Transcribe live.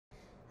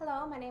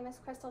Hello, my name is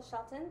Crystal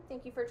Shelton.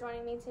 Thank you for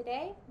joining me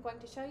today. I'm going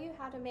to show you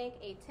how to make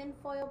a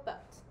tinfoil boat.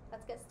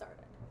 Let's get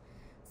started.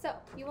 So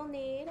you will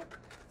need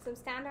some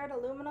standard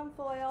aluminum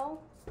foil,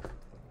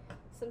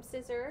 some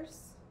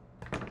scissors,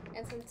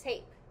 and some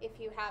tape if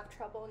you have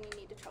trouble and you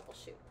need to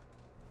troubleshoot.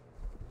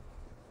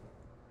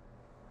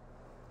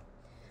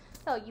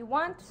 So you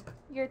want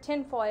your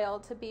tinfoil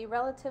to be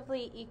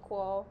relatively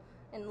equal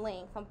in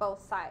length on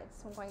both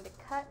sides. So I'm going to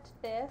cut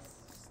this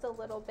just a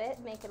little bit,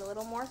 make it a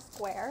little more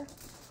square.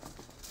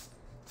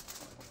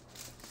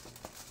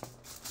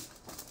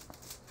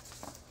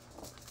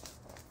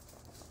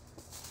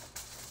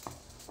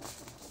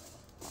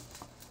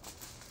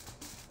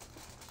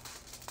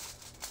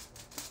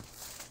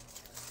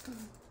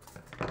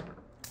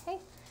 Okay,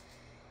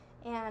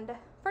 and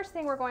first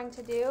thing we're going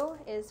to do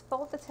is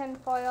fold the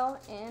tinfoil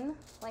in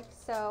like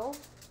so.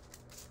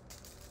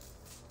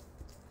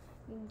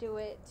 Do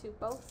it to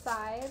both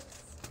sides.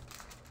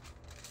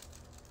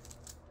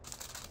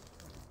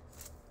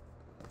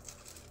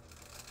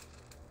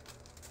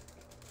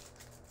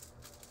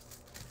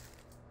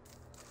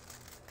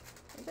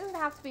 It doesn't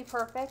have to be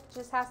perfect, it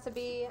just has to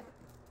be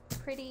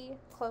pretty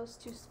close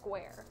to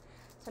square.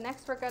 So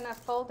next we're going to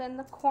fold in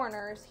the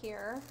corners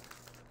here.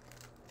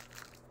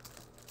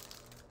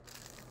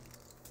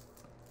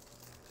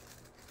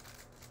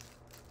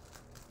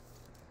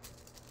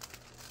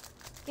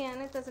 Again,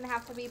 it doesn't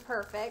have to be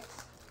perfect,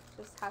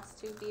 it just has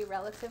to be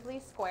relatively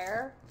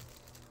square.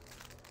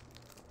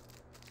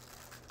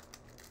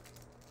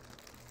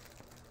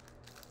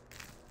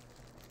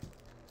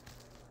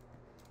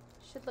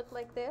 Should look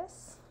like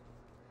this.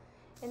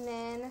 And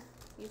then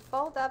you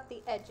fold up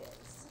the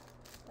edges,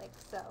 like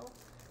so.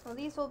 Well,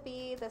 these will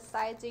be the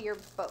sides of your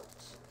boat.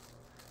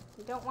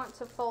 You don't want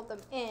to fold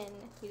them in,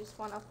 you just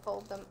want to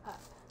fold them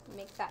up.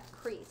 Make that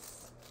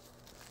crease.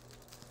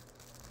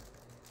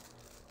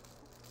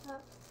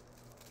 Up.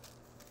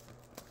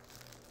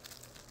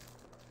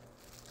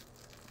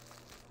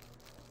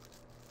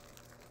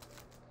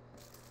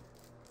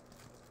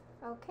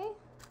 Okay,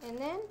 and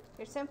then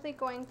you're simply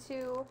going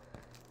to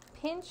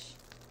pinch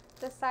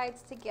the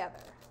sides together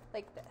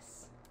like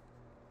this.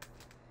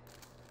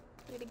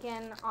 Do it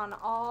again on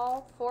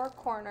all four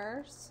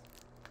corners.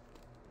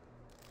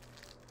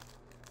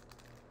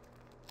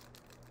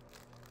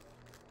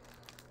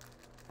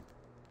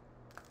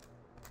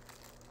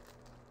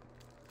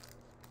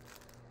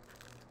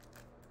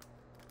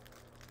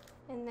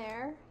 And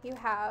there you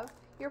have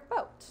your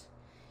boat.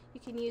 You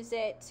can use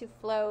it to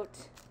float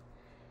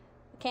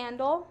a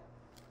candle,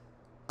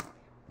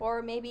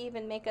 or maybe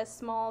even make a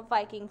small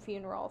Viking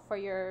funeral for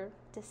your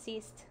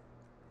deceased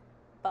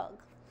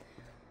bug.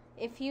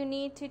 If you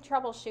need to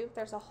troubleshoot,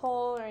 there's a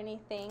hole or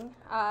anything,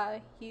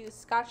 use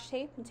Scotch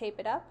tape and tape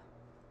it up.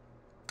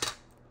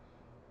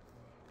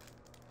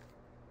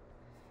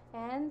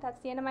 And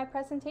that's the end of my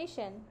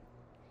presentation.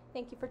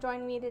 Thank you for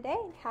joining me today.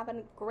 Have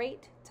a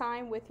great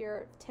time with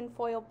your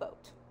tinfoil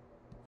boat.